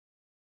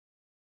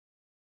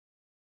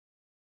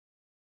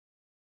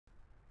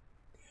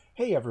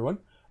Hey everyone,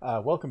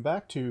 welcome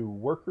back to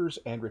Workers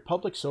and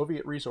Republic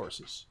Soviet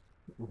Resources.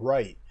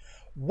 Right.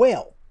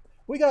 Well,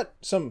 we got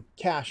some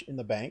cash in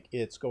the bank.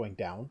 It's going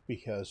down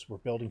because we're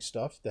building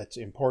stuff that's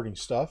importing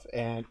stuff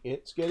and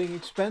it's getting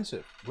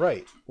expensive.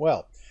 Right.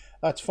 Well,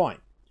 that's fine.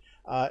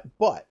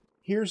 But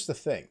here's the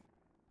thing.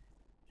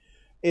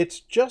 It's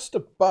just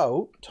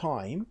about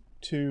time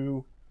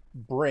to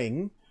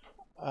bring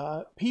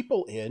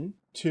people in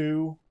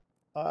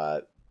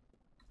uh,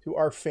 to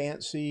our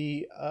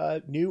fancy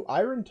new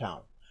Iron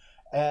Town.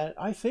 And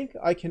I think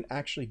I can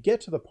actually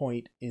get to the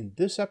point in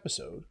this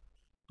episode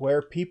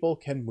where people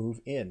can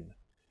move in.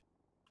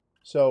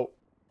 So,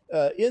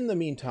 in the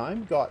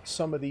meantime, got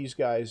some of these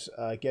guys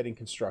getting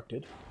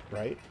constructed,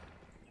 right?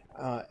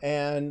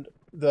 And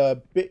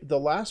the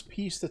last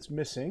piece that's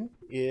missing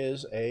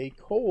is a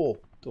coal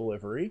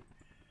delivery.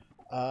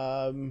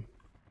 Um,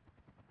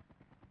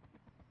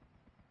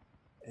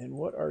 and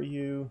what are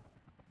you?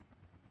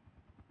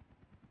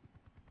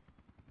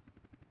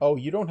 Oh,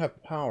 you don't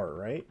have power,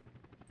 right?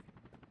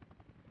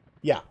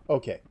 Yeah,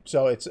 okay.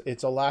 So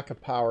it's a lack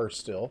of power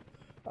still.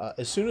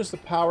 As soon as the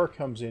power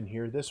comes in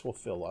here, this will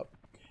fill up.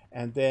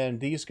 And then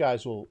these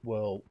guys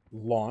will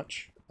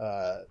launch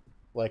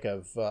like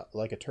a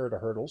turd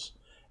of hurdles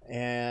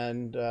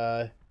and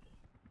get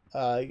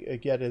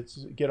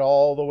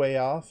all the way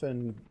off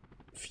and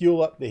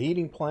fuel up the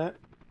heating plant.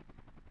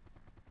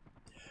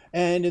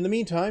 And in the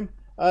meantime,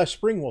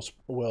 spring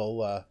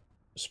will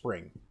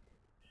spring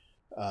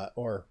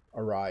or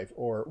arrive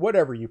or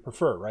whatever you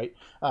prefer, right?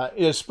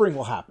 Is spring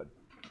will happen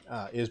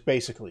is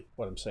basically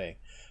what I'm saying.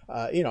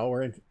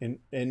 We're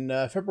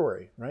in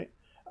February, right?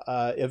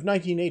 Of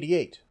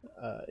 1988.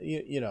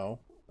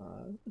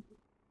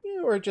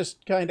 We're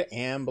just kind of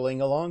ambling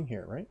along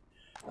here, right?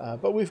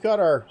 But we've got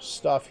our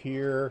stuff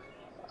here.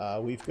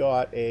 We've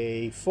got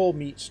a full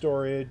meat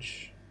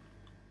storage.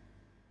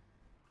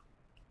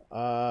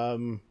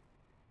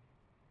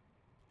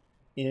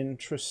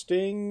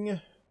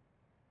 Interesting.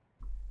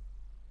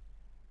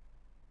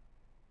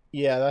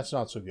 Yeah, that's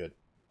not so good.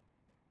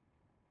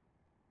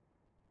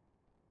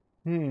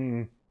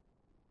 Hmm.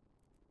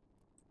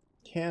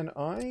 Can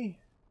I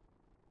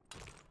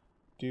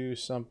do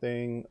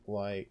something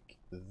like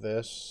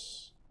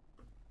this?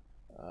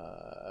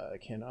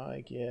 Can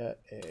I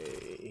get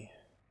a...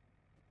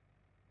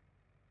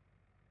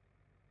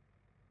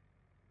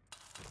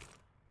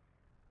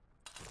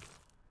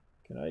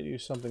 Can I do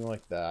something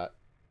like that?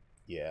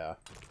 Yeah.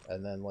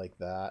 And then like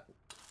that.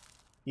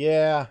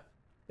 Yeah.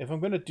 If I'm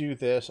going to do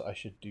this, I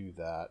should do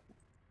that.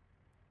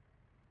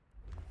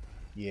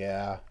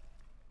 Yeah.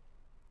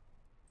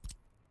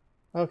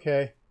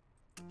 Okay.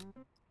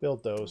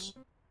 Build those.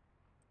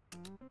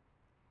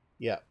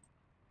 Yeah.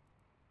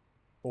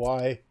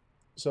 Why?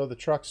 So the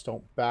trucks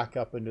don't back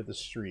up into the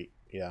street.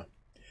 Yeah.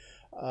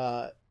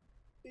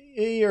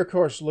 You're, of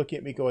course, looking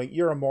at me going,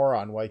 you're a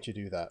moron. Why'd you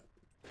do that?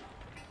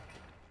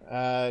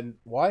 And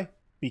why?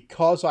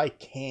 Because I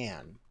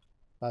can.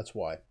 That's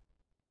why.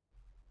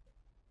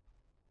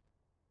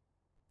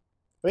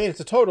 I mean,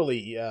 it's a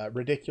totally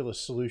ridiculous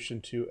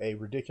solution to a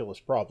ridiculous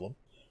problem.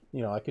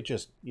 I could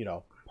just,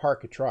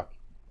 park a truck,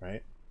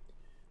 right?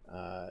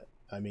 Uh,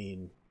 I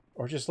mean,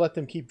 or just let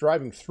them keep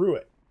driving through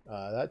it.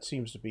 That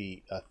seems to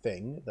be a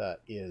thing that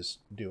is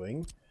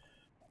doing.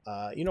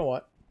 You know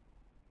what?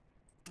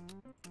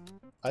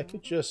 I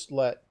could just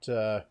let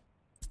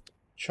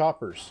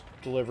choppers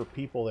deliver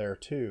people there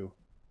too.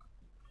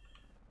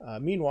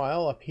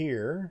 Meanwhile, up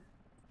here,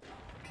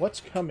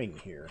 what's coming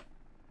here?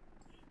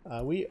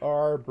 We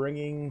are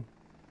bringing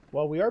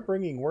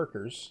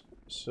workers,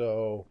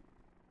 so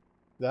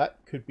that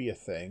could be a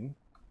thing.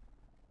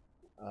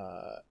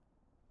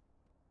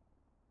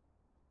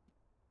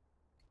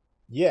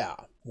 Yeah,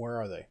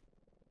 where are they?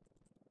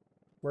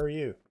 Where are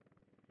you?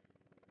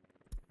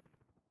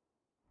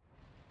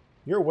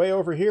 You're way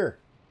over here.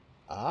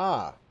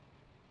 Ah,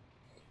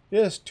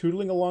 just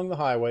tootling along the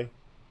highway.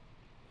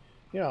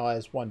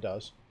 As one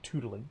does,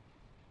 tootling,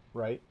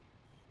 right?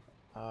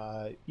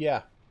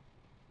 Yeah,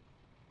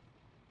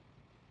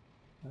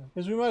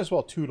 because we might as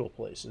well tootle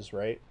places,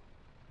 right?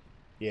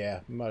 Yeah,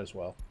 we might as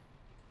well.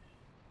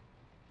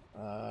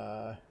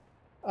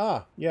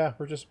 Yeah,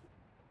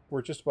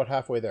 we're just about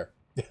halfway there.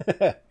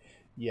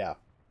 Yeah.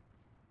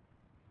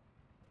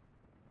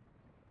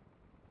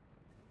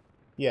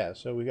 Yeah,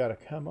 so we got to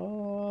come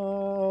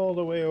all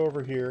the way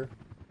over here.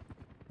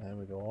 And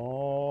we go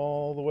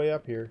all the way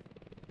up here.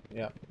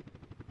 Yep.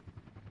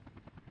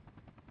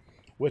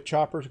 With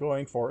choppers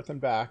going forth and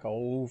back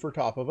over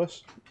top of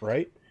us,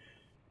 right?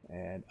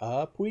 And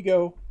up we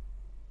go.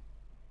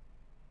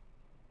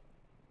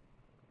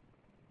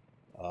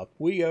 Up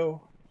we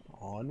go.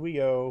 On we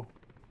go.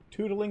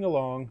 Tootling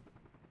along.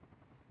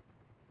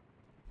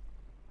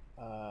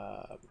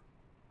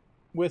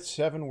 With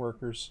 7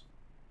 workers.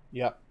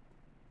 Yep.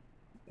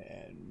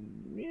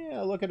 And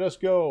yeah, look at us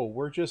go.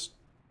 We're just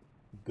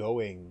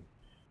going.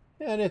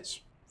 And it's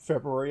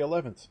February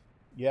 11th.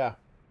 Yeah.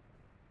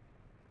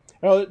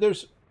 Now,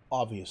 there's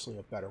obviously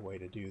a better way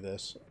to do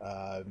this.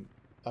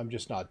 I'm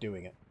just not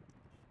doing it.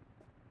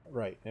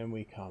 Right, and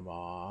we come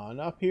on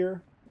up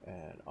here,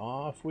 and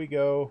off we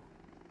go.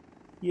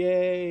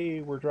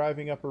 Yay, we're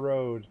driving up a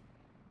road.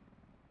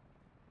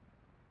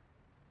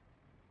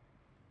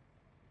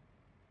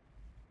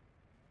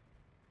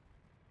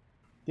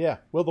 Yeah,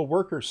 will the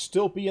workers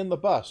still be in the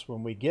bus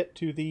when we get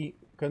to the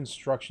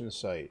construction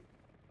site?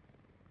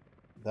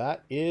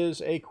 That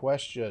is a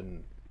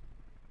question.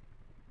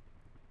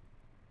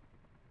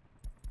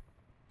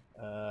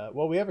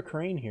 Well, we have a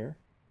crane here.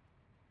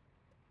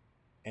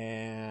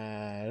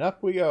 And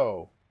up we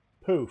go.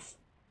 Poof.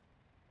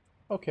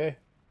 Okay.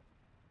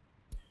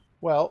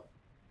 Well,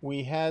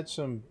 we had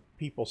some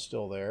people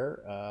still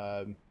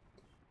there.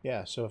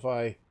 Yeah, so if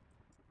I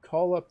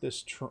call up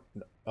this...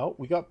 Oh,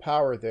 we got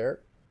power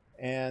there.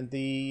 And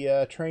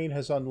the train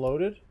has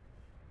unloaded.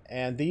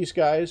 And these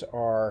guys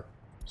are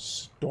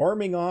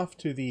storming off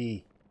to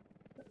the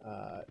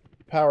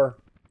power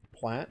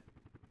plant,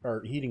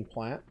 or heating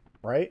plant,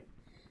 right?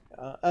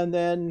 And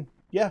then,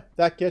 yeah,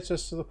 that gets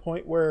us to the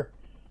point where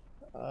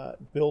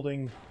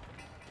building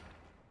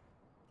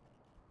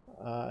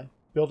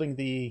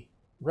the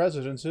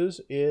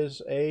residences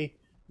is a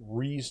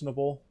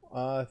reasonable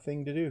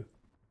thing to do.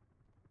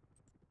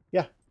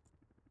 Yeah.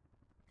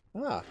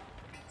 Ah,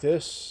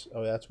 this.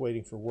 Oh, that's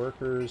waiting for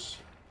workers.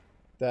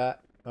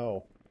 That.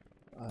 Oh,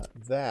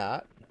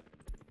 that.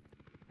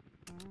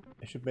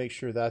 I should make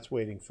sure that's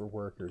waiting for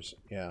workers.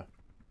 Yeah.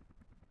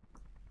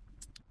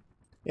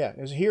 Yeah,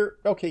 is here.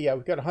 Okay, yeah,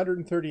 we've got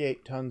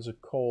 138 tons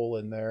of coal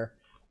in there.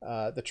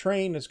 The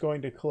train is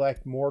going to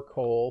collect more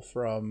coal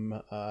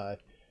from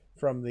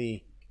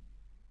the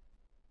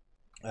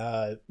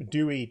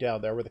Dewey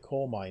down there where the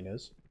coal mine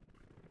is,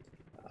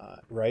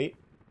 right?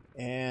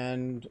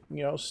 And,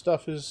 you know,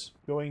 stuff is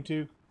going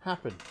to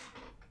happen.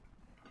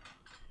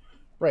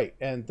 Right,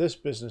 and this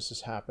business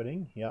is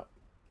happening, yep.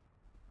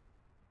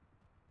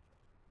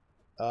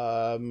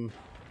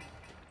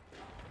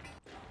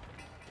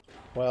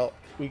 Well,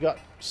 we got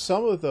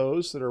some of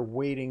those that are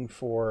waiting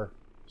for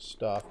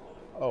stuff.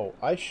 Oh,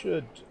 I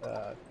should...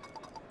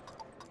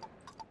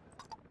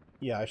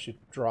 yeah, I should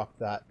drop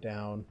that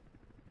down.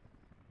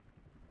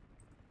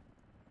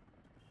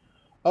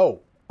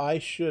 Oh, I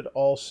should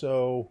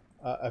also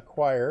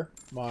acquire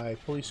my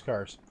police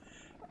cars.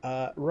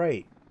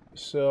 Right,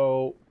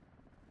 so...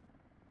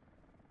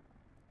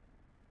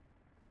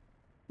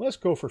 let's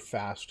go for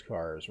fast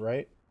cars,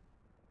 right?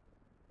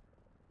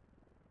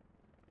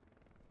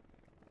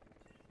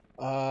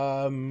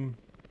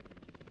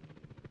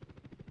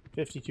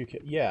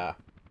 52K, yeah.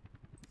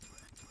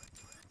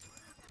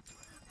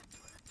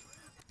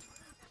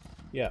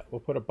 Yeah, we'll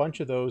put a bunch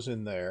of those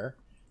in there.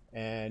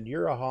 And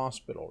you're a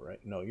hospital, right?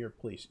 No, you're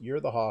police.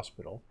 You're the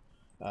hospital.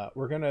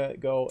 We're going to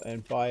go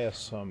and buy us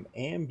some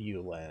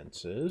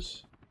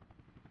ambulances.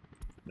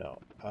 No.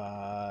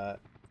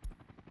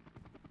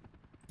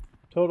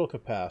 Total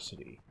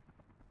capacity.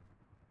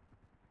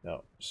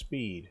 No.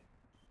 Speed.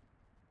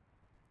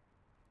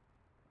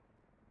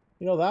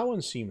 You know, that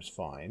one seems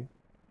fine.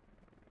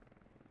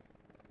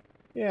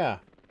 Yeah.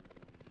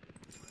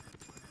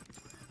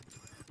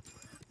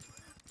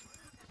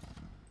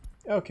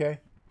 Okay.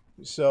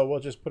 So we'll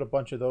just put a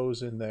bunch of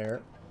those in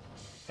there.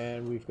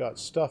 And we've got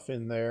stuff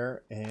in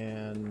there.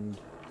 And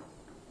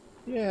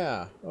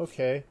yeah,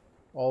 okay.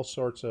 All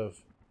sorts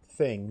of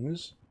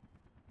things.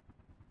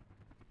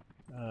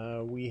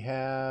 We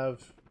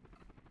have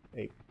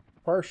a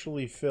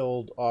partially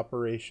filled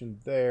operation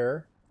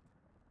there.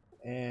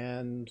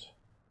 And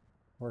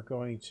we're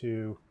going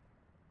to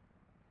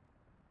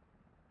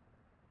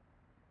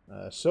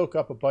soak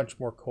up a bunch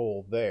more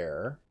coal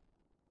there.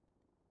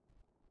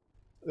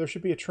 There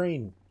should be a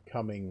train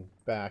coming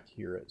back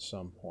here at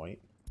some point,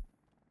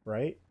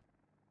 right?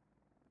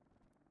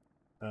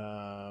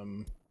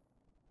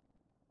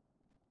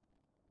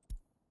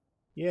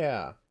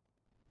 Yeah.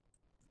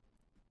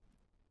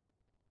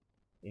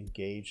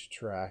 Engage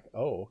track.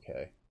 Oh,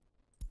 okay.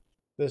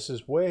 This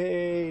is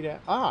way down.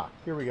 Ah,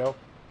 here we go.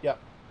 Yep.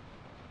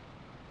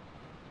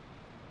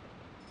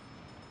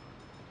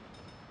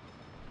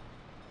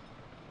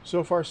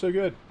 So far, so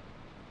good.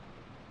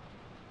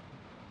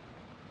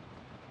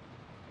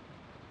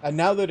 And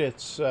now that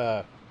it's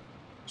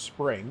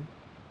spring,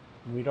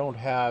 we don't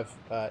have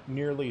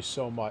nearly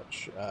so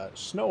much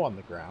snow on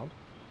the ground.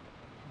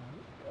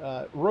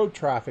 Road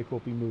traffic will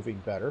be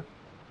moving better.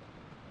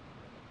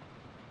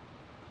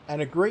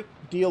 And a great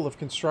deal of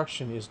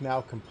construction is now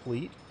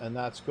complete, and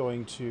that's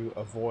going to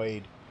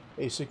avoid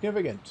a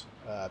significant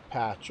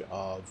patch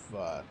of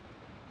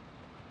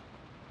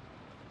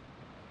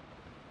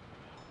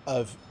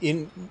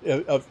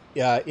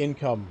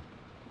income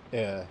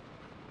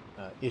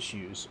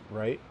issues,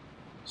 right?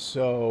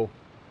 So,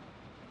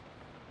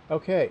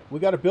 okay, we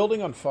got a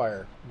building on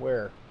fire.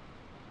 Where?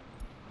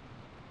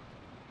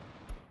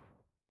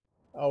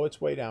 Oh,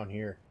 it's way down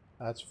here.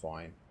 That's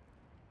fine.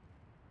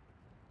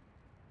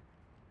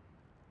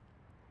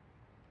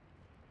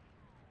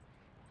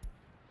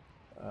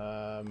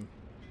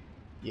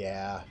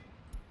 Yeah.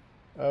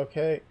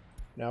 Okay.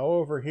 Now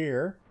over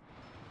here.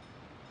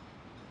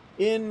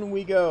 In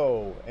we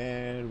go.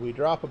 And we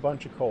drop a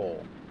bunch of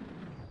coal.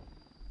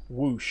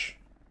 Whoosh.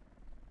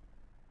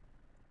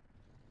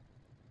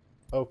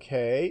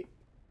 Okay.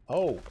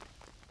 Oh,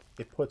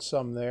 it put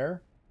some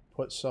there.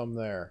 Put some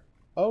there.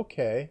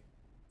 Okay.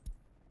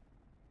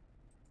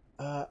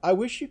 I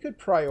wish you could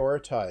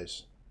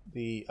prioritize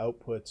the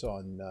outputs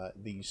on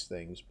these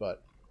things,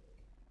 but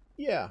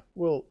yeah,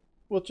 we'll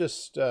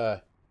just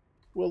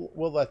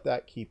we'll let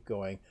that keep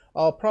going.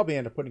 I'll probably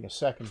end up putting a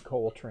second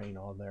coal train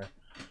on there.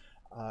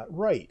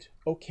 Right.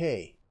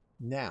 Okay.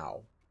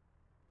 Now,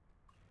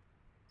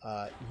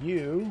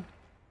 you.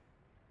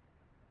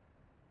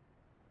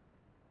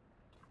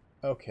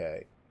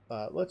 Okay.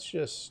 Let's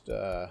just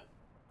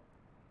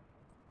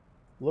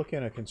look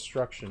in a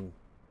construction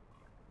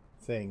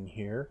thing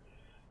here.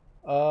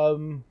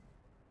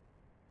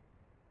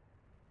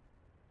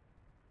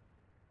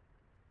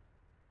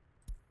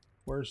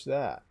 Where's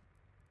that?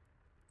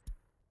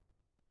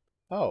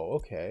 Oh,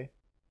 okay.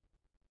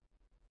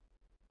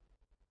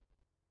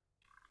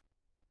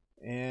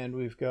 And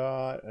we've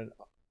got an...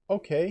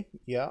 Okay,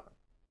 yeah.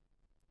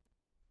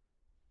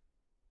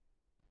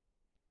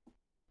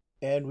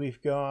 And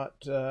we've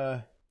got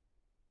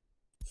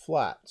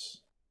flats.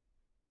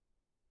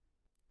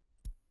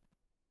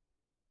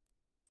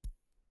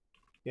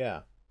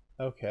 Yeah,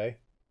 okay.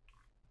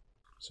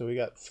 So we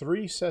got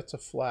 3 sets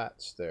of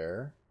flats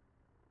there.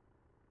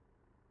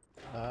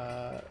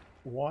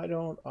 Why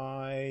don't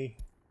I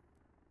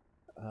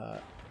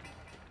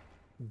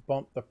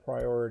bump the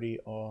priority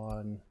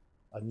on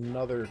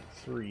another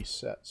 3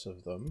 sets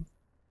of them?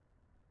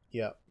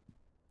 Yep.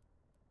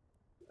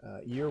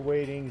 You're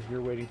waiting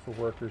for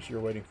workers, you're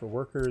waiting for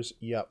workers.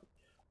 Yep.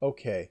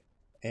 Okay.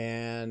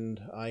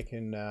 And I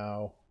can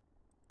now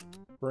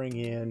bring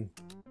in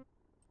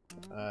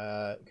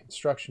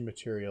construction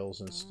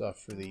materials and stuff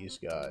for these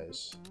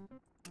guys.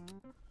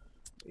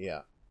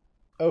 Yeah.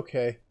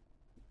 Okay.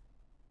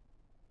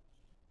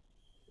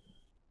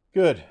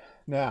 Good.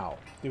 Now,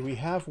 do we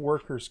have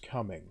workers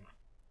coming?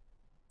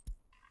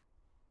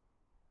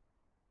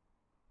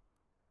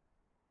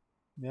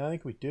 Yeah, I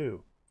think we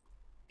do.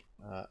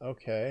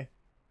 Okay.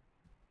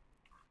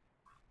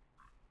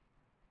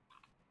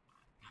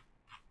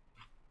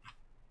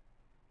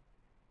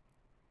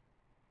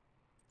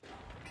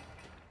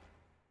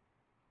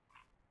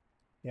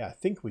 Yeah, I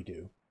think we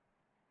do.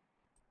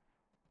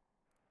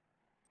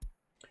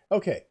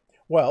 Okay.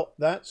 Well,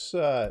 that's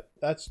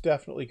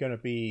definitely going to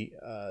be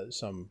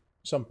some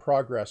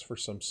progress for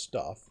some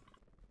stuff.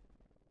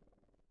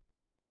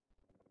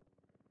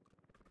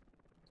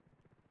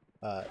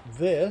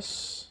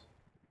 This...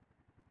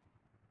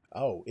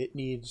 Oh, it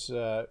needs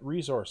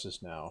resources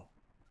now.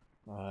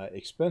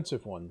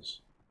 Expensive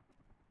ones.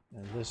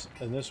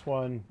 And this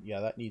one, yeah,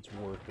 that needs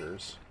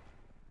workers.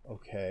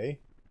 Okay.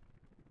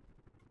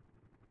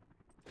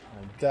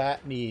 And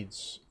that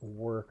needs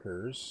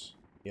workers.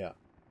 Yeah.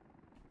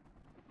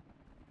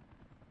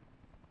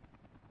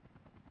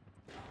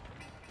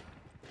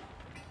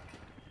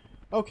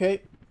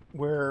 Okay,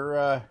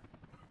 we're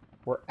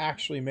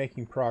actually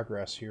making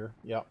progress here.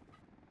 Yep.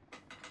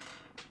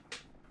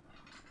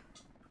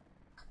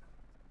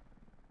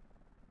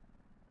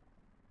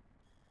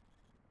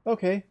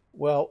 Okay,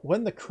 well,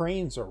 when the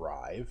cranes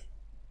arrive...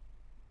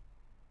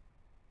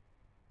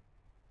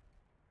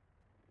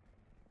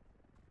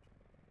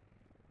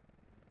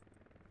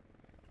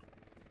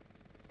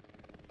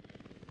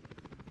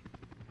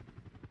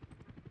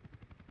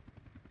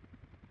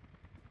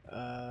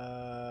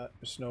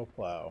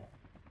 snowplow.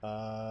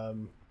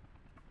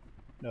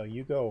 No,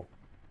 you go.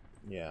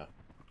 Yeah.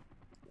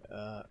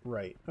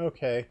 Right.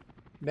 Okay.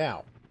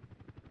 Now.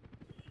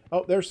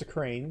 Oh, there's the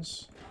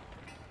cranes.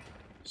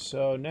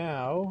 So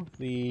now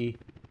the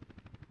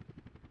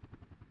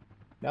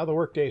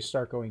work days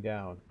start going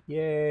down.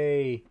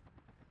 Yay!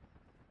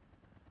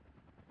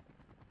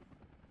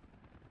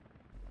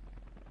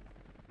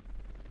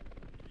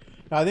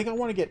 Now I think I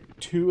want to get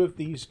 2 of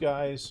these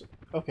guys.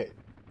 Okay,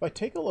 if I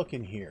take a look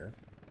in here,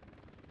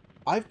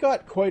 I've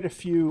got quite a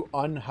few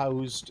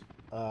unhoused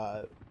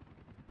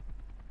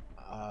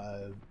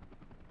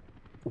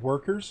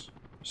workers,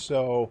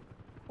 so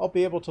I'll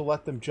be able to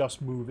let them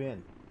just move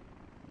in.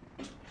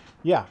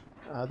 Yeah,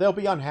 they'll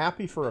be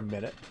unhappy for a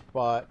minute,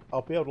 but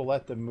I'll be able to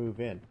let them move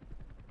in.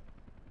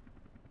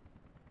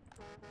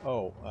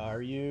 Oh,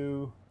 are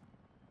you...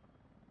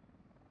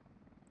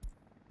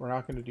 We're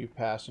not going to do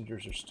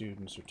passengers or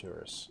students or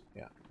tourists.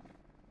 Yeah.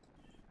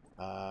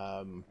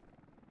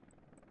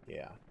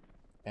 Yeah.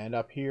 And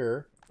up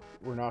here,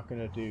 we're not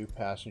going to do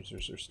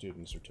passengers or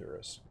students or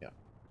tourists. Yeah.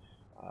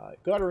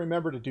 Got to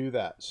remember to do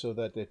that so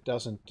that it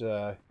doesn't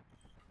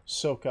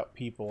soak up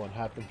people and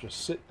have them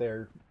just sit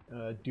there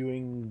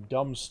doing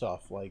dumb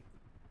stuff like,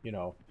 you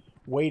know,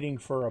 waiting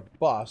for a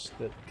bus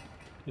that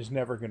is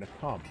never going to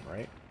come,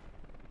 right?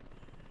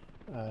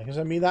 Because,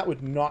 I mean, that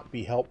would not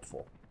be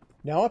helpful.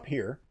 Now up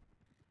here,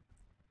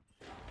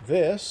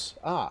 this,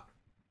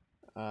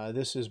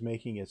 this is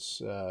making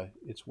its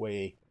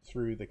way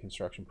through the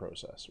construction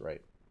process,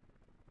 right?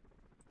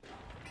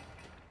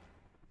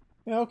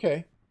 Yeah,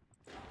 okay.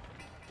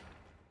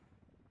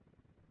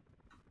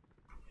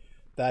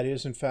 that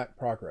is in fact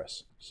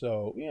progress.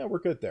 So yeah, we're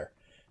good there.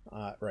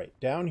 Right,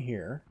 down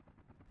here.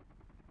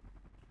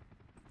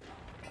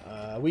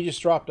 We just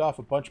dropped off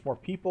a bunch more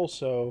people,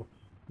 so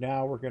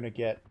now we're going to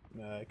get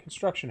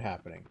construction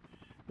happening.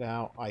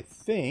 Now, I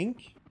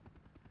think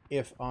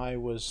if I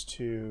was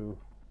to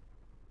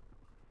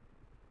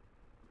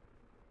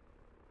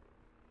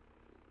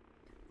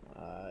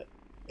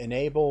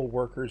enable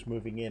workers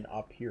moving in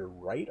up here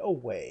right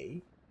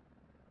away,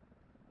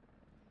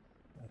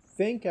 I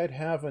think I'd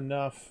have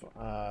enough.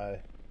 I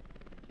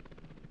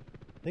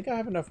think I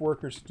have enough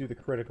workers to do the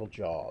critical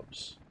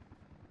jobs.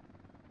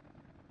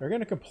 They're going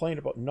to complain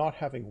about not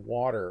having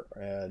water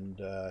and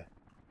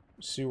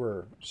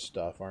sewer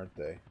stuff, aren't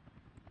they?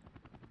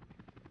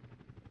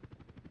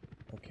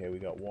 Okay, we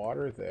got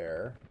water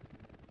there.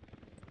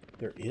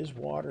 There is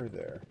water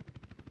there.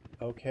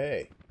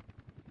 Okay.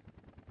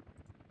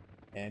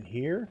 And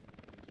here?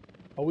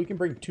 Oh, we can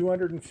bring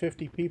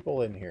 250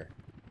 people in here.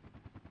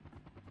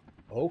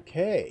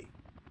 Okay.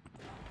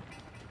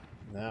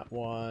 That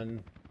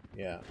one.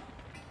 Yeah.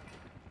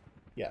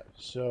 Yeah,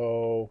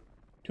 so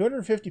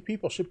 250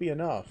 people should be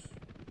enough.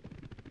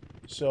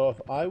 So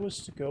if I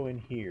was to go in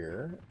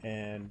here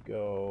and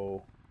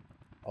go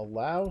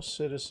allow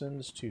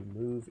citizens to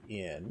move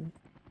in,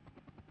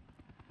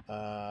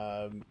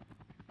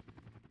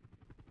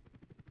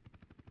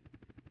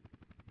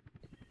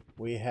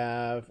 we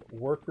have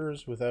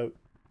workers without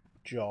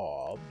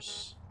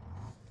jobs.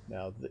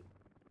 Now,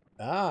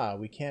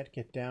 we can't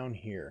get down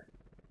here.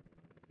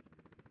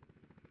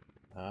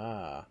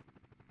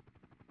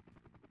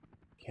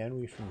 Can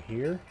we from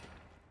here?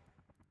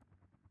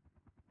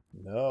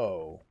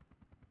 No.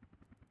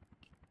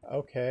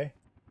 Okay.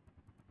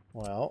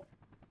 Well,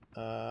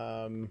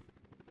 I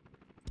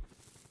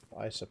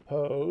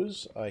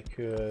suppose I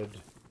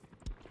could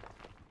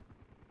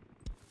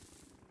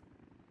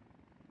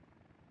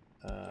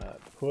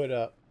put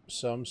up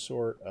some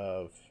sort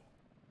of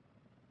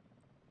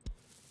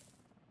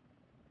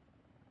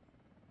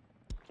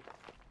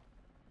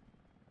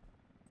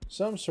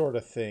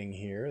thing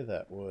here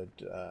that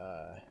would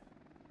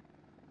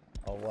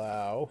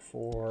allow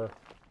for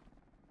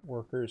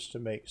workers to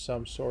make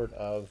some sort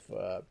of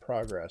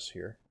progress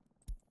here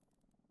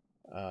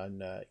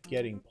on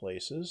getting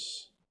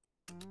places.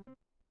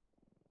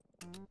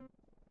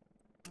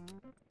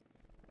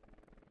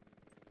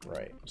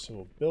 Right, so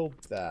we'll build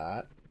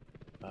that.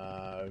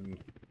 I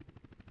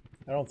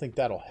don't think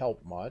that'll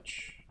help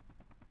much.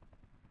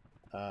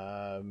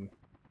 But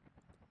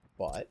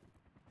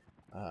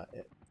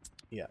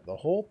yeah, the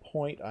whole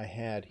point I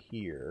had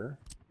here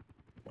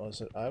was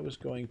that I was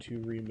going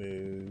to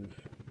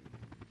remove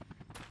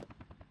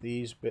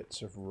these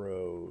bits of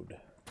road.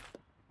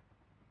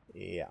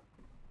 Yeah.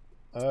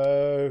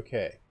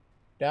 Okay.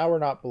 Now we're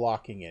not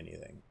blocking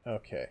anything.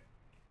 Okay.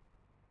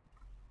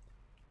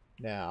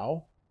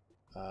 Now,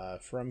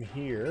 from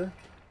here,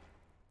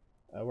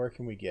 where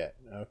can we get?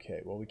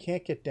 Okay, well, we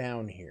can't get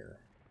down here.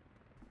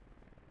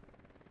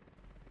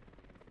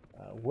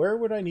 Where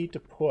would I need to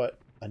put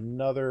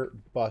another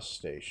bus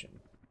station?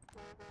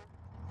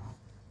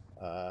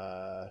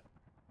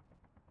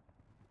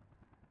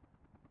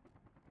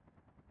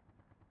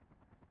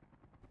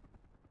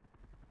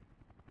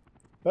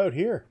 About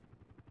here.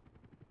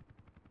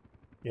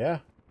 Yeah.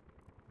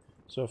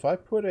 So if I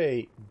put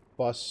a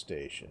bus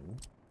station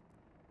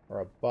or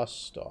a bus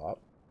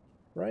stop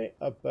right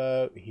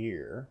about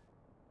here.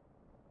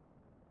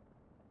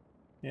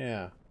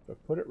 Yeah, if I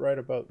put it right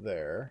about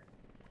there.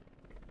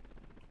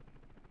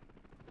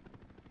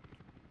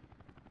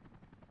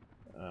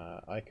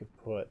 I could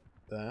put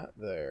that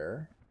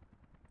there.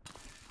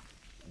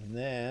 And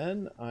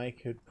then I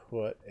could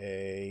put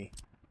a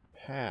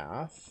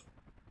path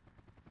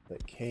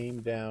that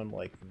came down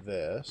like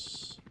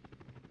this.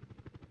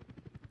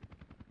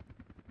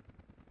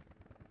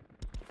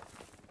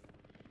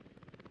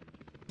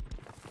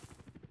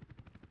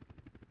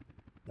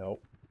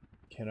 Nope.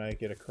 Can I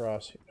get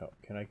across? No.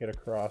 Can I get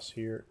across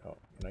here? No.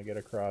 Can I get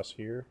across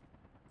here?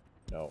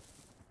 No.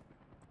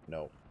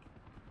 No.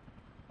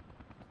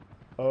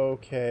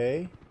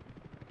 Okay.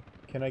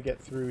 Can I get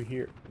through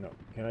here? No.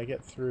 Can I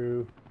get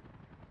through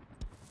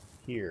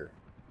here?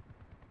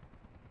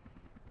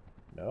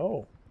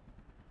 No.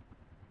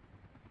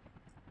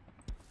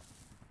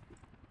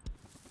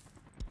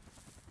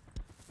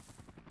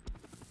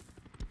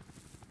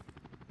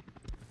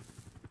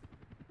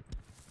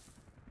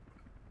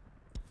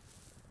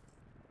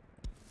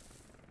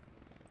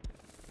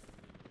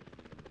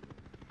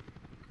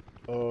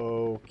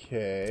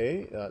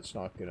 Okay, that's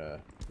not gonna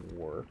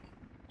work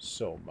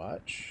so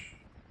much.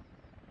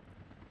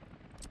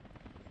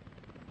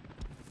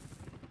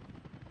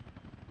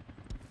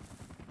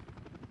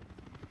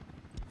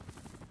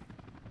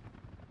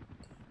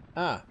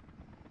 Ah,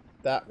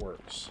 that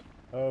works.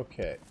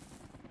 Okay.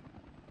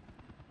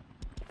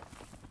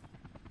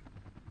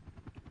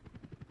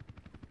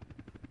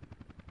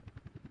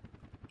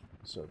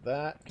 So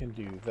that can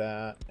do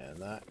that, and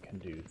that can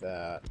do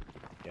that.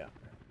 Yeah.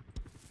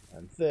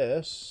 And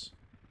this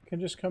can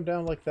just come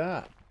down like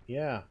that.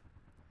 Yeah.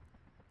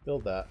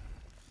 Build that.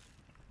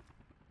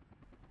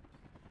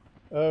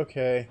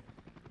 Okay.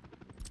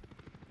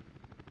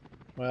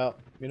 Well,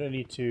 I'm gonna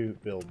need to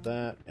build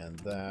that and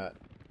that.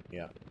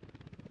 Yeah.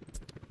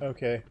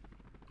 Okay.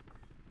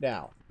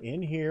 Now,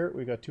 in here,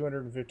 we got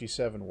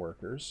 257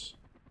 workers.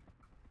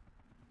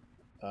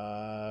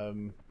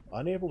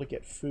 Unable to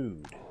get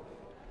food.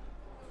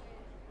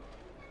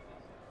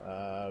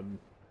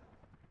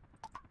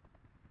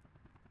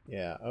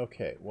 Yeah,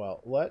 okay.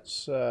 Well,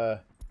 let's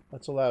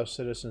allow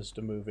citizens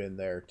to move in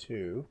there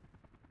too.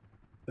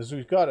 Because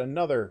we've got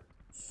another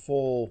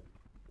full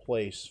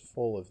place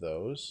full of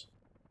those.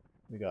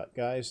 We got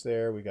guys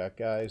there, we got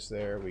guys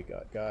there, we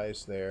got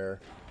guys there.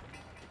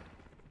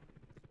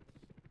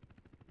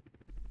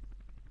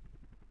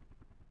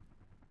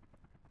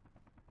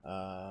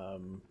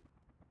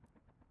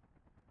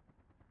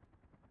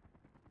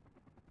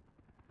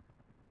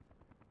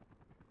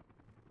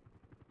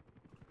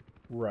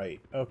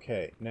 Right,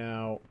 okay,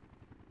 now...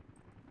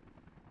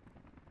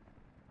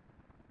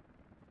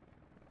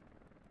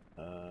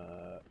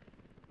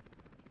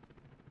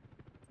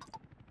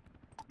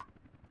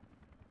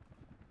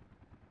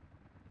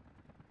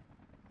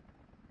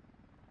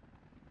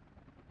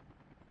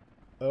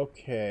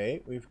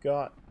 okay, we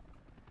got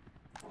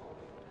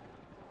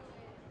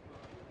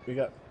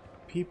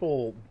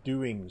people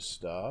doing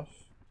stuff.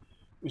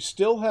 We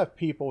still have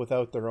people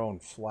without their own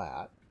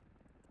flat.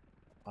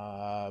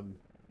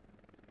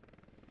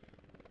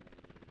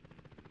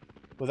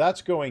 Well,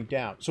 that's going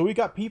down. So we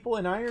got people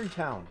in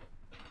Irontown.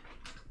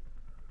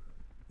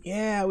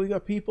 Yeah, we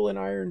got people in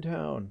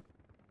Irontown.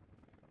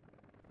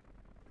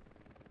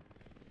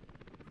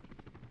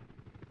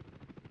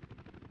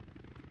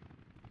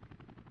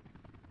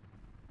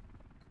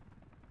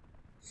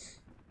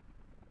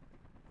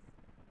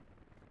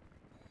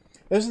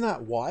 Isn't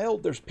that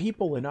wild? There's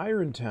people in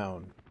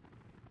Irontown.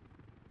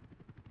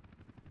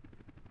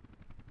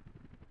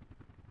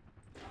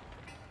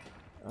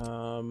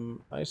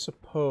 I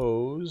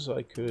suppose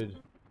I could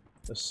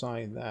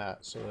assign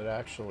that so that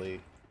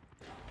actually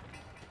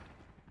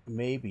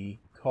maybe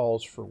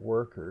calls for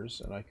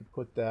workers, and I could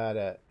put that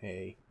at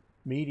a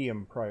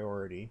medium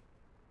priority,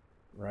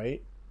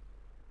 right?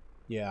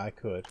 Yeah, I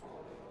could.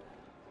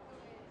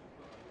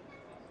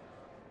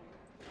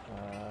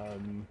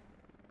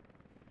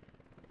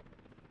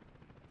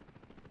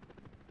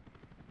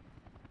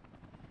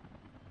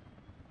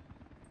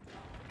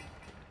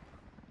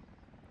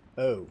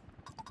 Oh.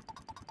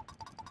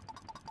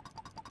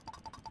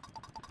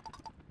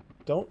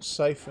 Don't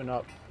siphon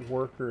up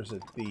workers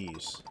at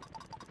these.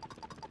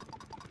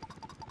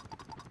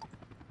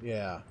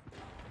 Yeah.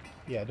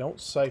 Yeah, don't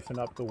siphon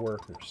up the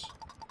workers.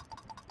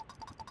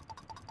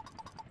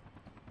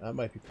 That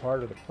might be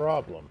part of the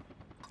problem.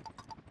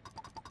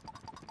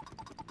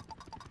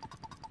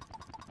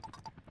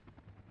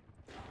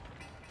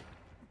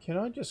 Can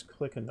I just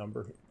click a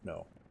number?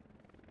 No.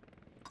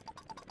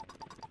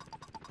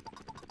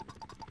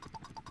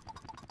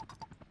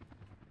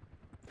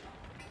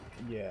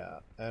 Yeah.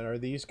 And are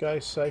these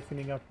guys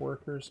siphoning up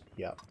workers?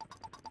 Yep.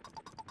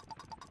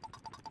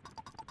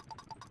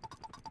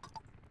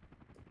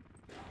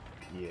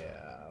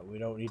 Yeah, we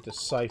don't need to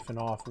siphon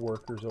off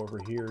workers over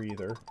here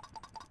either.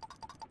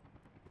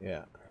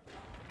 Yeah.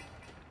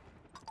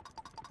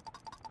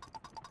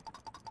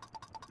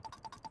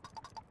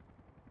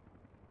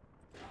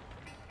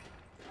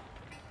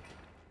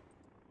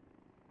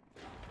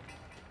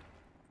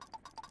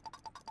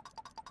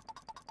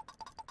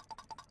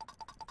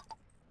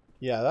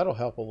 Yeah, that'll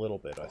help a little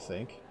bit, I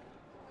think.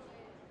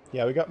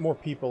 Yeah, we got more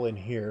people in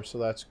here, so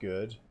that's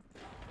good.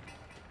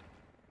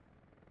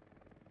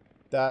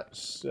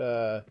 That's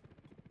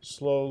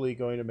slowly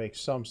going to make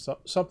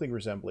something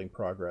resembling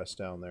progress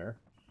down there.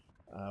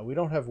 We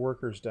don't have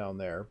workers down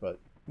there, but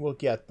we'll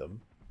get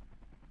them.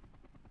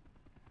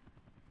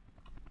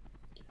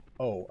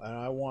 Oh, and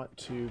I want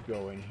to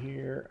go in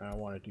here, and I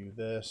want to do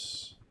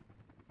this.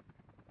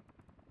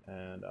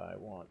 And I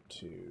want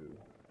to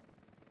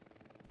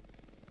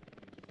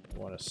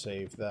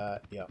save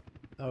that. Yep.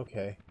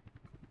 Okay.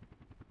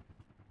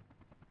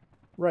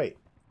 Right.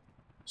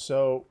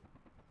 So,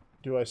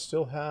 do I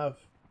still have...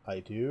 I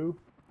do.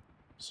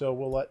 So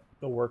we'll let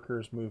the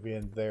workers move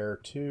in there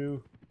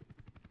too.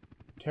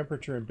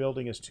 Temperature in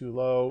building is too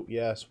low.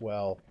 Yes,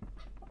 well,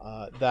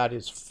 that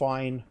is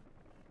fine.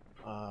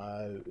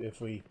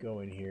 If we go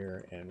in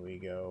here and we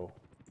go...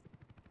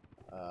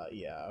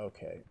 yeah,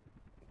 okay.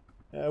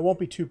 It won't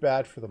be too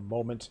bad for the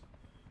moment.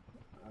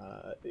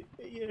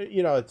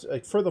 You know, it's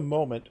like for the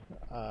moment,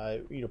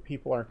 you know,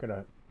 people aren't going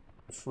to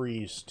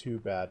freeze too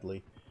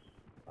badly.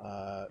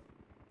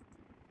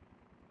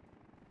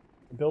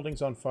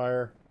 Building's on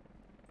fire.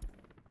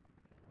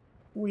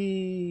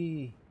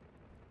 Whee!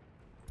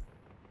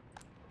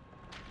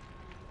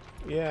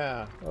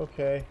 Yeah,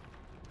 okay.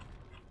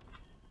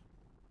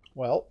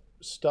 Well,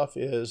 stuff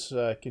is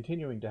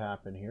continuing to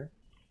happen here.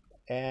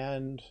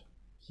 And,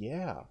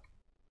 yeah.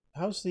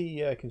 How's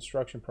the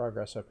construction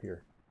progress up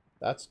here?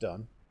 That's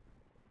done.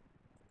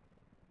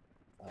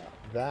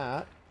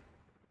 That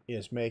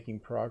is making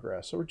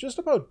progress. So we're just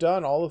about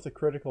done all of the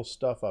critical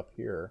stuff up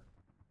here.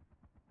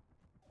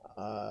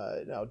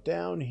 Now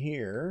down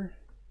here.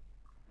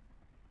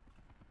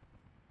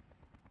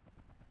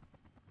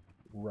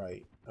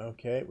 Right.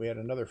 Okay, we had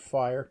another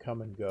fire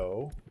come and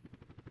go.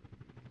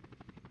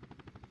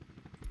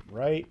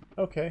 Right.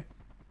 Okay.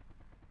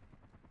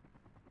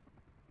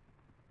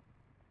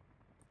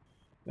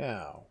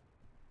 Now,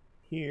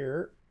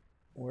 here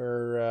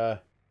we're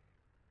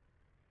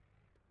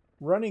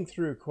running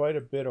through quite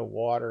a bit of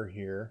water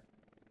here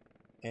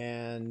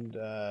and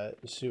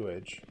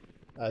sewage.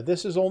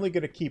 This is only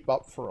going to keep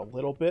up for a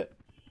little bit,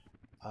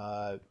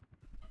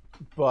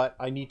 but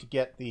I need to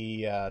get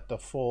the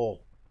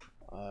full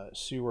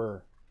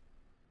sewer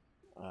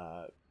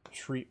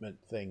treatment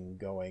thing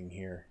going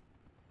here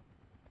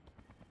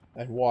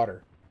and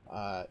water.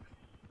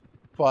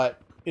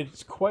 But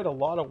it's quite a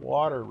lot of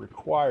water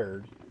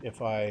required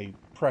if I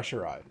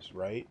pressurize,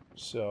 right?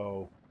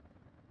 So,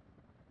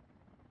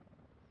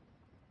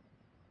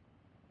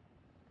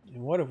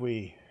 and what have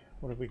we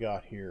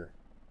got here?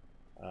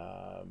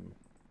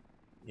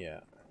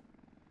 Yeah.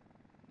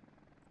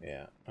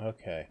 Yeah,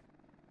 okay.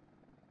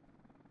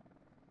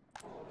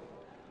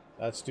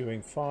 That's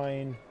doing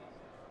fine.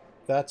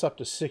 That's up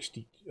to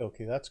 60.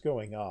 Okay, that's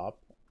going up,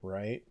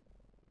 right?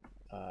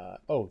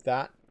 Oh,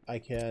 that I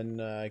can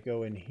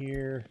go in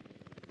here,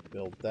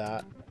 build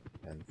that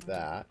and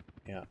that.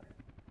 Yeah.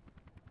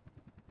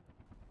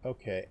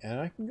 Okay, and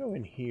I can go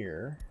in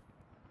here,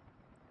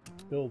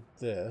 build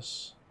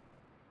this.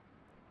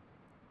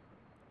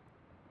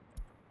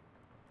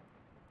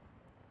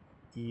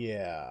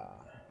 Yeah.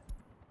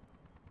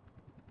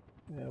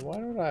 Yeah, why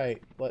don't I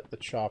let the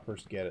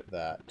choppers get at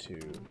that too?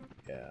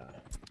 Yeah.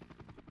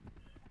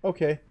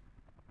 Okay.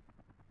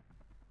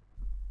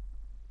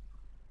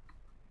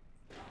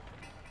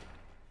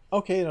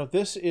 Okay, now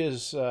this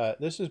is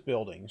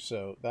building,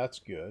 so that's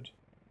good.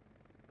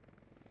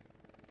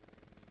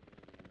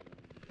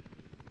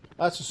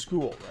 That's a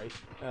school, right?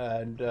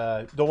 And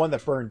the one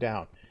that burned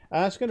down.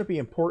 That's going to be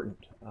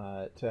important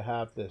to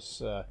have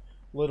this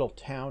little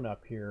town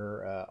up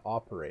here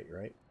operate,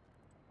 right?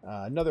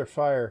 Another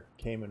fire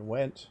came and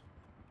went.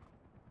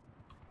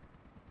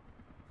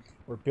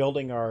 We're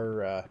building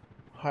our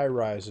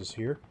high-rises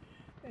here.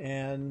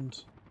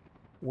 And,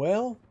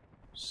 well,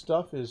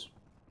 stuff is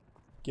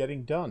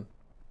getting done.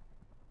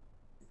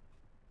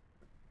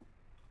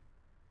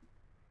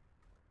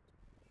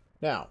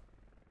 Now,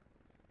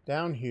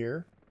 down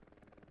here.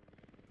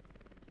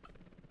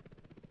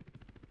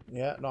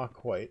 Yeah, not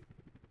quite.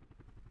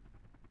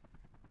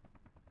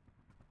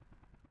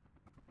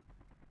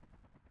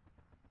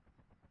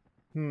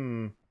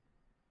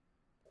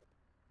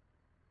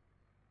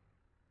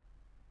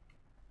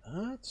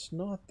 That's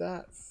not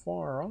that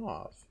far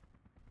off.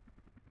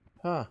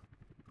 Huh.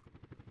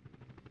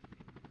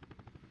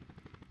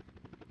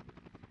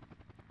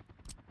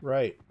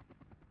 Right.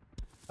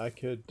 I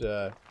could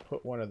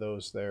put one of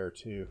those there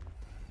too.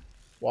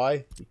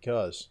 Why?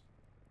 Because.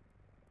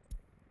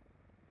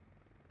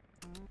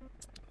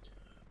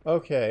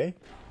 Okay.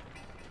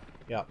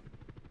 Yep.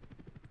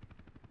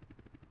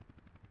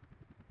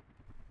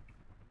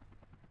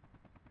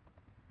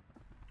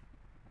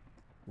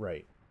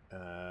 Right.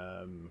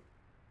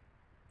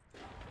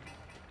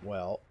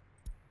 Well,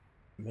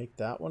 make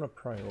that one a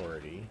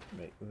priority.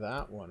 Make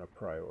that one a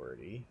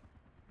priority.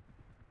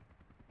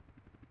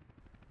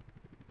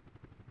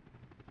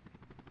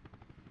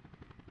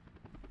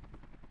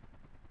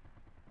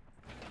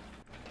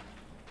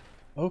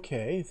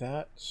 Okay,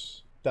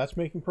 that's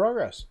making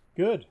progress.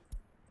 Good.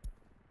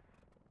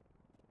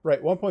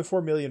 Right,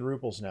 1.4 million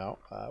rubles now.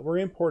 We're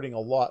importing a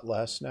lot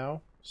less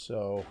now,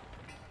 so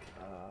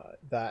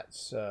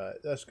that's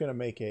going to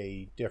make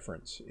a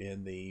difference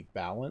in the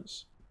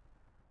balance.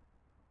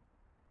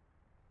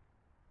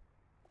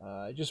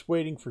 Just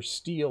waiting for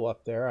steel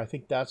up there. I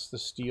think that's the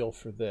steel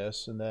for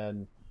this, and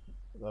then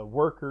the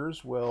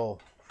workers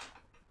will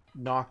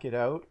knock it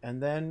out,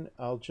 and then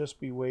I'll just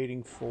be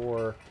waiting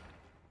for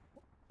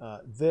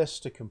this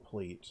to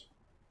complete.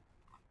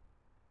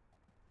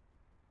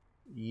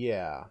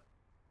 Yeah.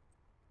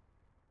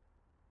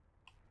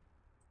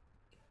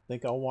 I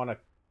think I'll want to.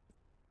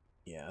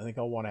 Yeah, I think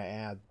I'll want to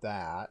add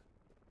that.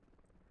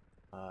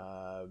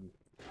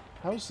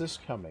 How's this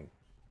coming?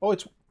 Oh,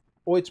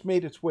 it's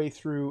made its way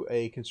through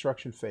a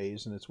construction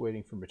phase and it's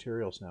waiting for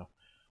materials now.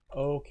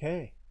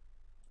 Okay.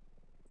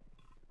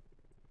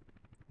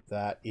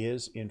 That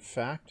is, in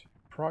fact,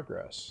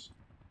 progress.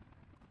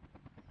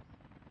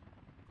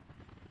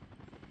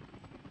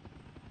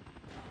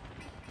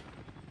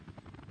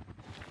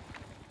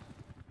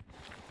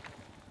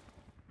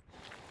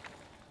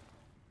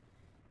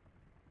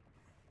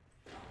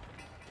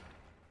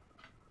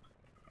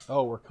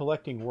 Oh, we're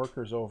collecting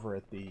workers over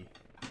at the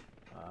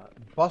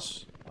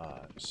bus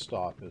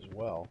stop as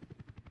well.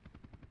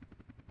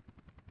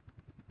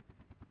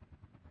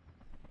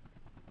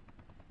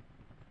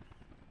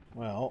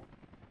 Well,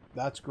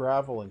 that's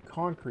gravel and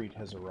concrete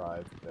has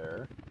arrived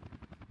there.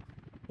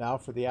 Now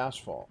for the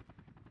asphalt,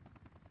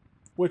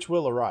 which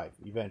will arrive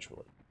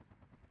eventually.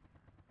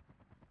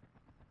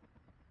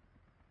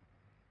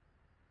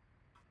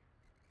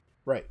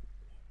 Right.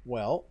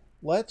 Well,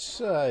 Let's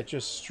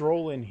just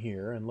stroll in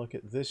here and look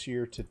at this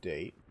year to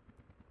date.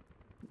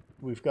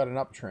 We've got an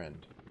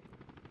uptrend.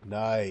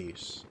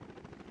 Nice.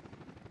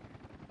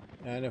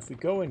 And if we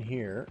go in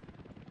here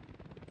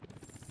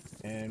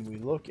and we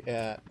look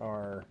at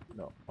our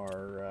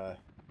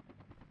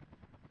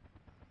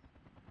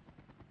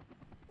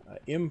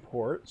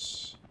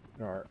imports,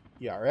 our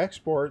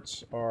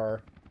exports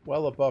are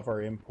well above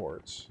our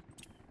imports.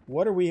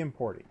 What are we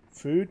importing?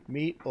 Food,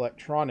 meat,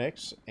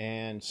 electronics,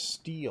 and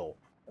steel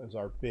as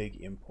our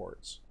big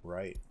imports,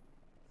 right?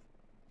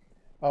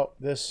 Oh,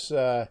 this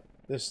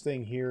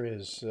thing here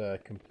is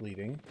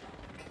completing.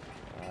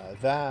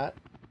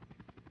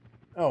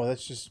 Oh,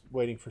 that's just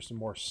waiting for some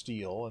more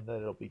steel, and then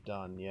it'll be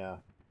done, yeah.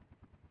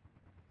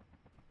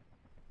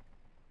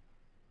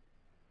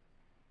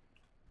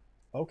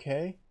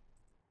 Okay.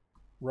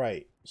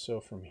 Right,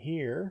 so from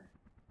here,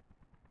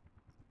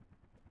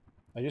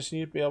 I just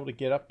need to be able to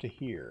get up to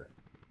here.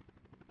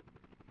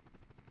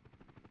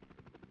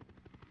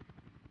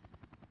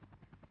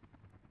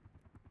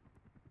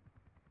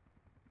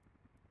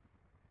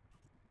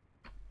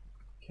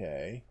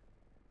 Okay.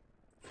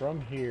 From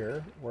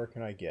here, where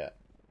can I get?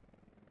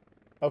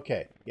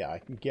 Okay, yeah, I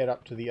can get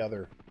up to the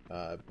other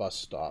bus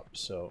stop,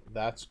 so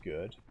that's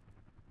good.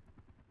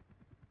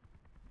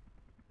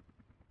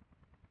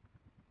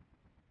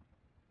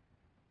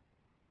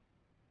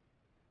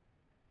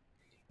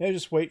 Now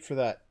just wait for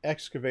that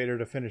excavator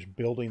to finish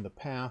building the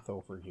path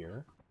over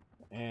here.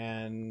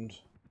 And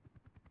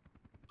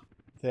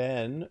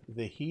then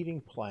the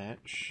heating plant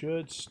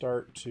should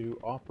start to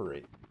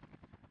operate.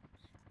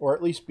 Or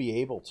at least be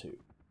able to.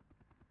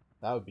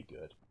 That would be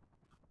good.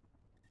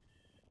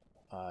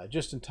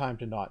 Just in time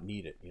to not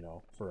need it, you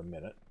know, for a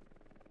minute.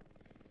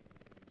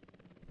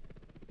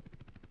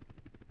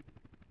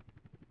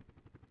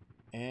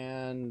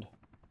 And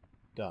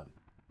done.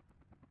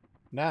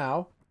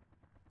 Now,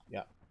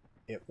 yeah,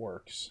 it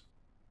works.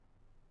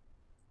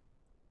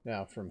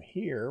 Now from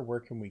here, where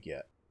can we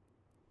get?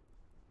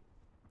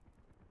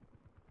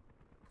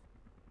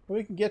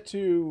 We can get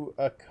to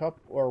a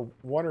couple or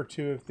one or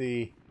two of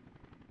the...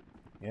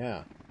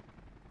 Yeah.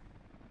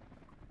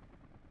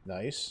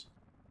 Nice.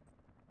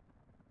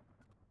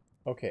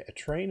 Okay, a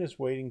train is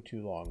waiting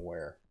too long.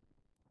 Where?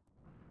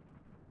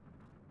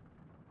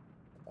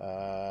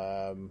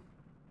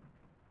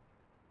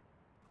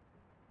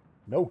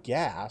 No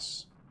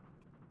gas.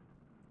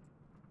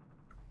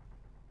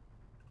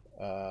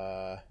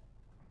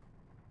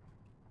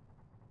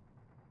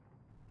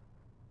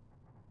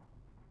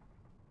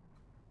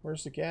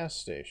 Where's the gas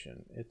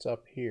station? It's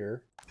up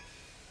here.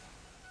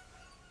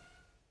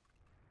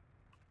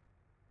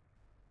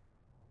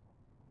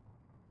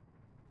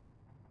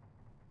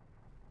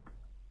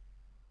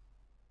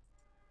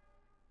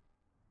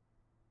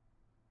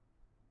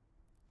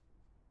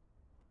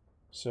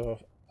 So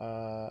if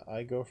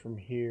I go from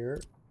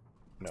here,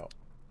 no,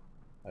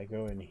 I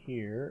go in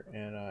here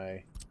and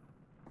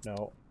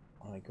no,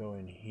 I go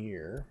in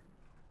here.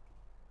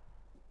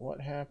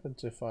 What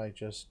happens if I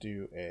just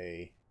do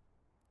a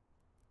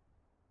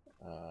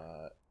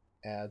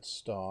add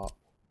stop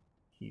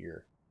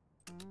here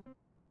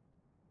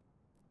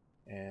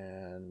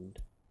and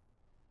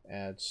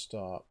add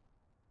stop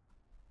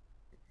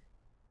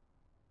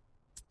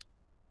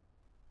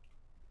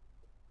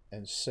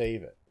and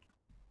save it?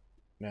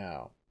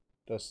 Now,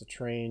 does the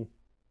train...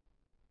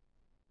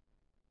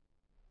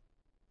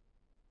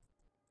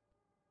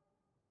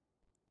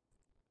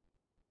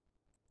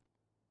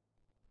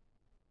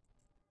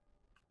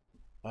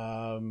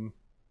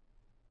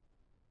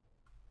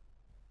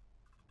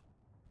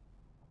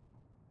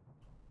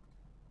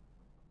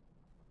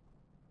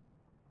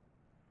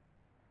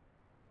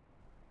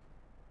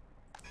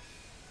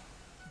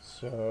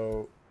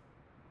 So,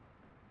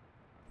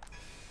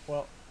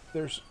 well,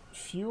 there's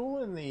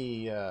fuel in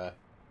the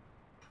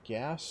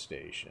gas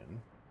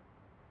station,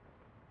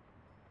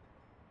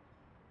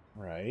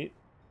 right?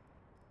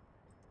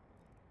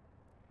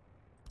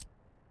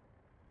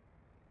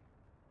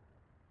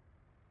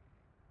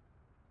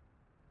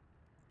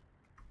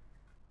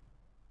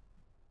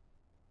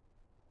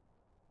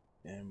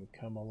 And we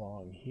come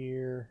along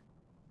here,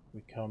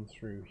 we come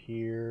through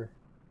here.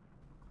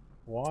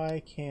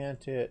 Why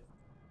can't it...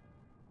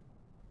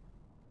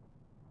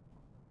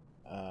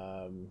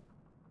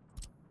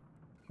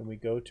 can we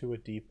go to a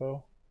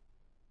depot?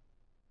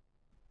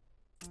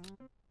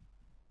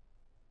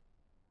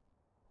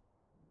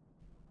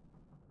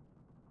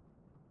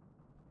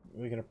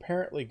 We can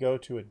apparently go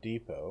to a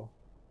depot.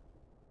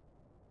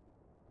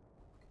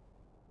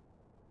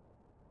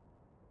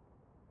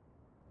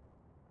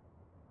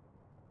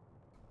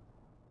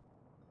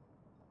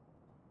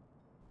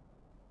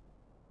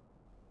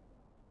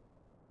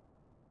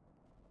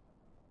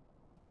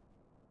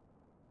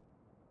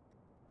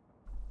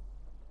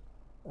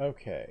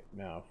 Okay,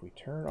 now if we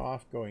turn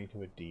off going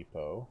to a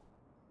depot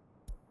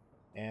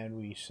and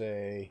we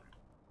say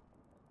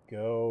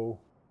go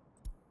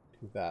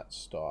to that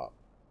stop.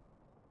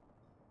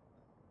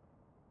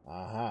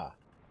 Aha.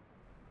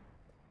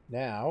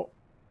 Now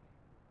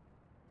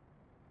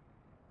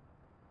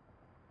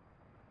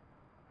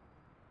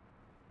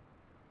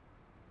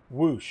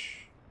Whoosh.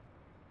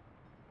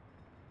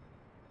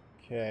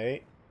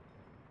 Okay.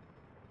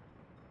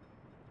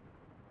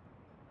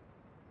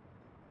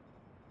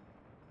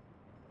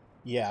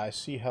 Yeah, I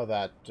see how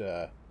that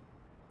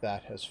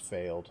that has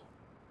failed.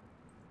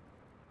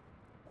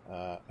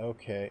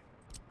 Okay.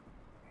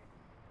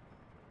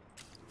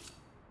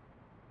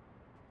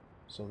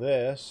 So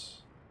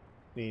this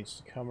needs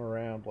to come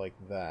around like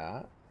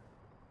that.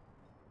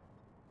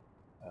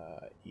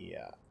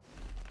 Yeah.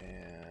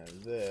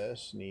 And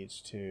this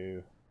needs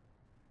to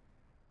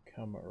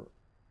come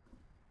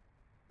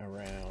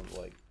around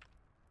like...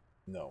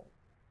 No.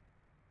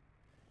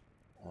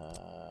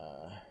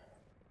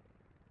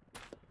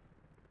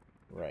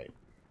 Right.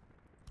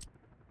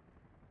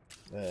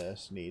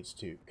 This needs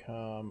to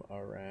come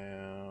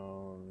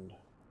around...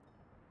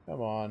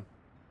 Come on.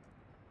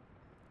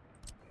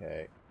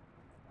 Okay.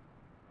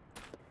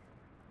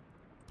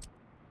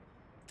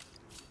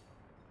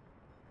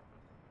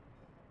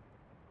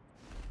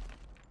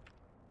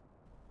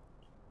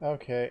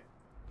 Okay.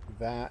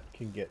 That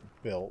can get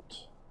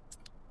built.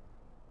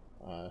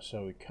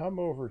 So we come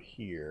over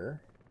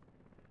here.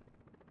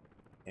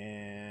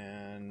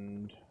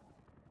 And...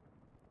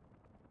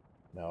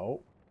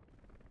 No.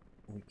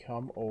 We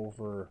come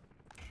over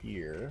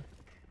here.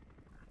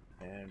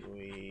 And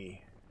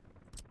we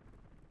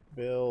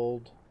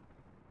build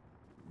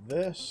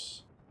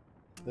this,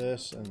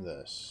 this, and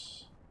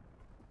this.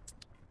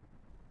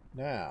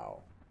 Now,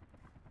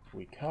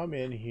 we come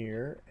in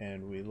here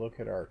and we look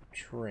at our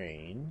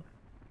train.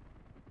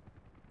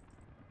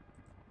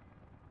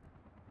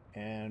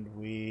 And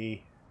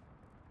we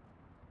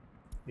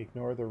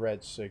ignore the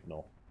red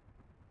signal.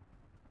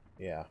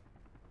 Yeah.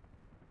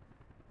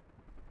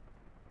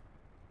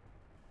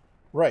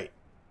 Right.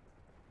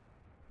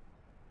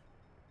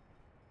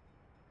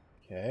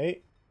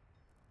 Okay.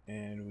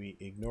 And we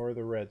ignore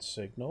the red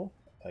signal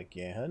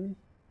again.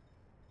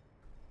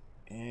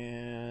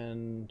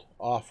 And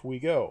off we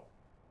go.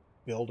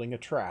 Building a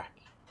track.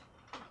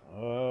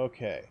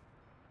 Okay.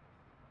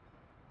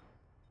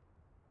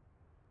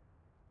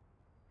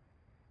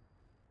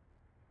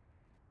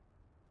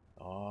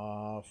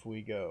 Off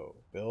we go.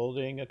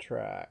 Building a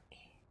track.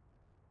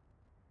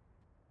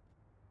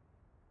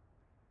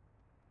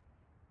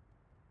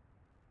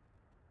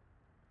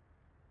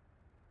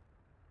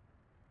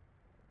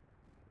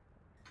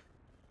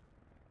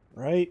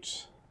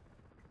 Right.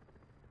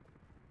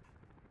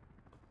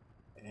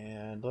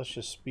 And let's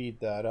just speed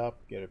that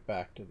up, get it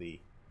back to the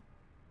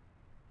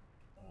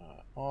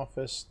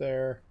office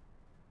there,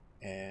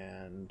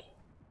 and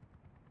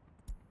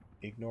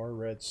ignore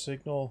red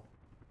signal,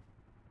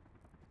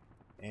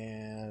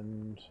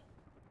 and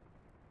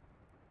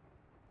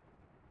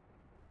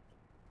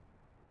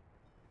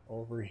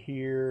over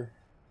here,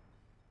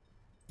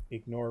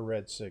 ignore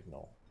red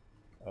signal.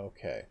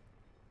 Okay.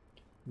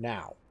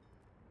 Now,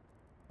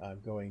 I'm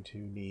going to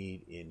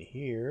need in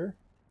here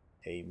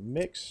a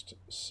mixed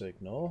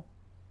signal,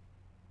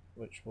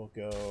 which will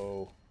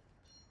go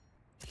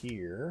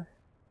here.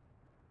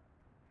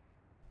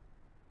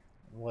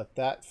 Let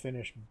that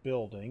finish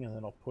building, and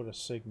then I'll put a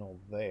signal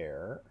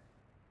there.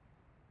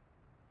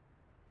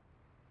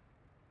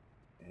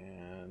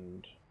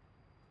 And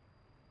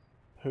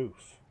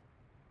poof.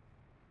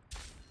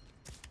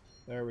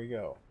 There we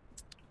go.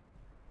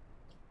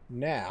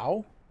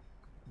 Now,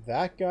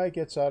 that guy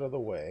gets out of the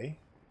way.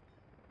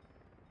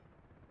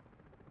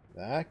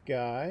 That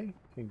guy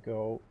can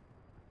go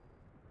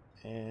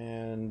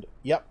and...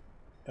 Yep.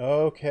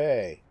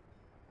 Okay.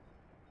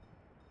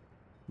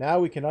 Now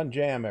we can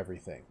unjam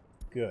everything.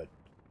 Good.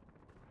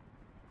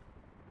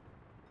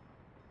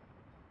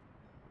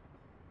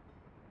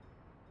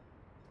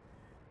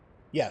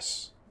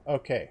 Yes.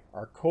 Okay.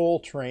 Our coal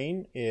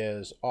train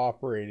is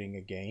operating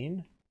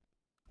again.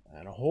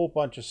 And a whole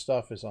bunch of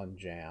stuff is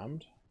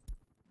unjammed.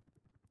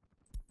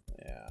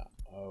 Yeah.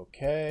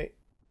 Okay.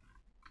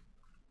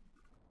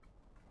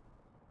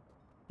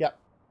 Yep.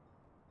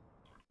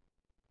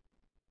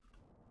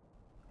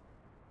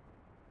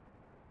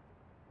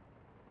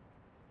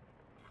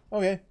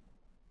 Okay.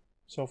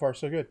 So far,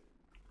 so good.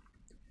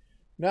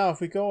 Now,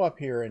 if we go up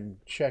here and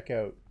check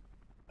out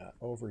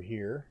over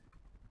here,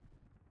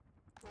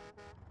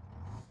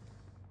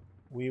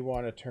 we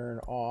want to turn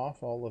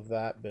off all of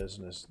that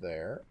business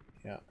there.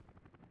 Yeah.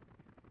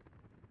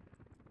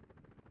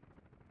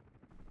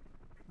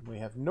 We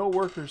have no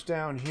workers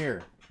down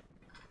here.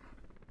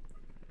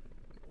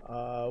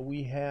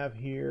 We have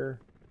here...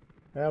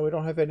 Well, we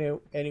don't have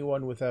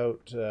anyone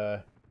without...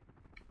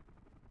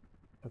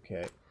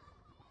 Okay.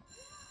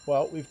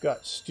 Well, we've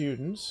got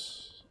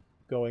students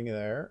going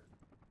there.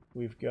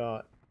 We've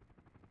got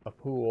a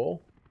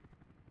pool.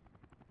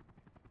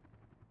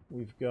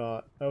 We've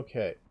got...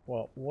 Okay,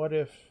 well, what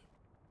if...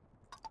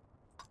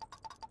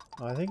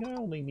 I think I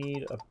only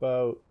need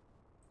about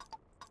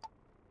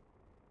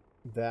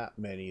that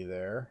many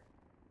there.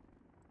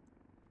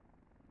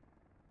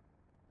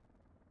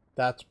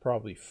 That's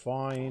probably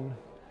fine.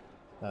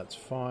 That's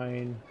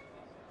fine.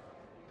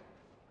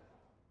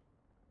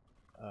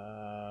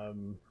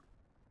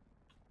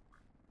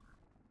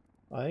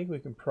 I think we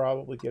can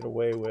probably get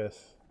away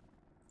with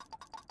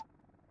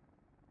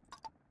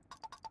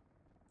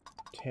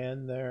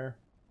 10 there,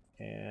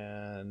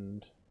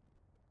 and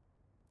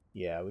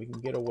yeah, we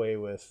can get away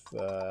with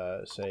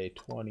say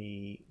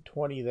 20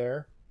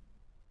 there.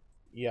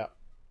 Yeah,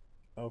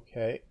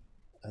 okay.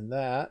 And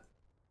that,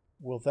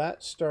 will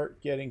that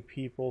start getting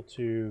people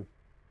to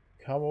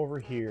come over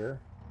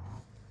here?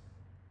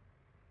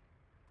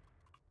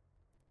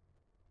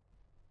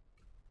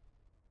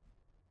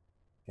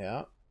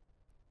 Yeah.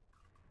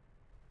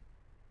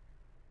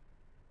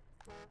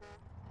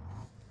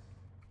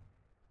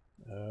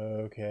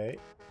 Okay.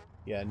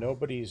 Yeah,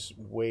 nobody's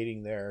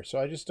waiting there, so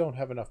I just don't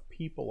have enough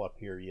people up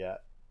here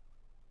yet.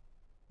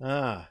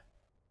 Ah,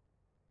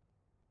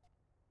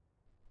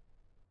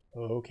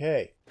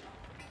 okay.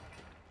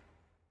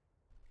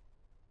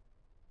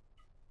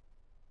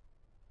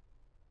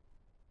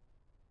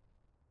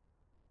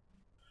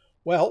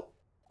 Well,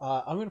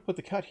 I'm going to put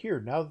the cut here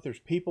now that there's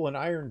people in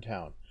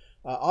Irontown.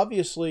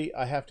 Obviously,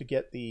 I have to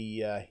get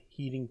the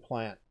heating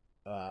plant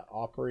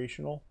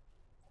operational.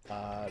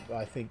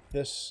 I think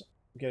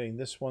getting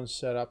this one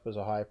set up as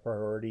a high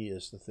priority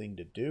is the thing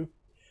to do.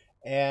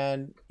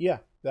 And yeah,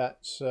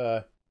 that's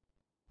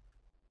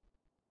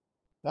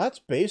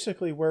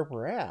basically where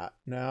we're at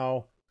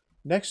now.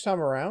 Next time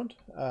around,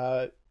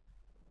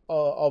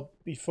 I'll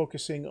be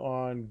focusing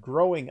on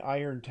growing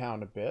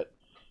Irontown a bit.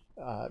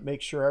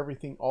 Make sure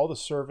all the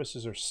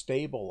services are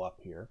stable up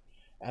here,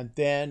 and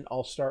then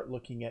I'll start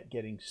looking at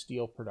getting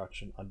steel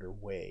production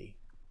underway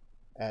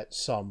at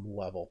some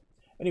level.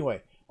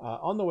 Anyway,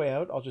 on the way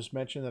out, I'll just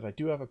mention that I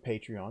do have a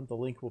Patreon. The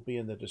link will be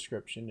in the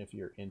description if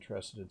you're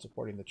interested in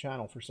supporting the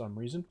channel for some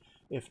reason.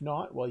 If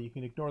not, well, you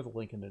can ignore the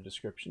link in the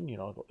description. You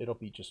know, it'll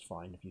be just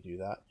fine if you do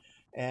that.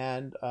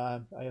 And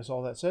I guess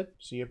all that said,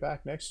 see you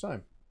back next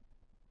time.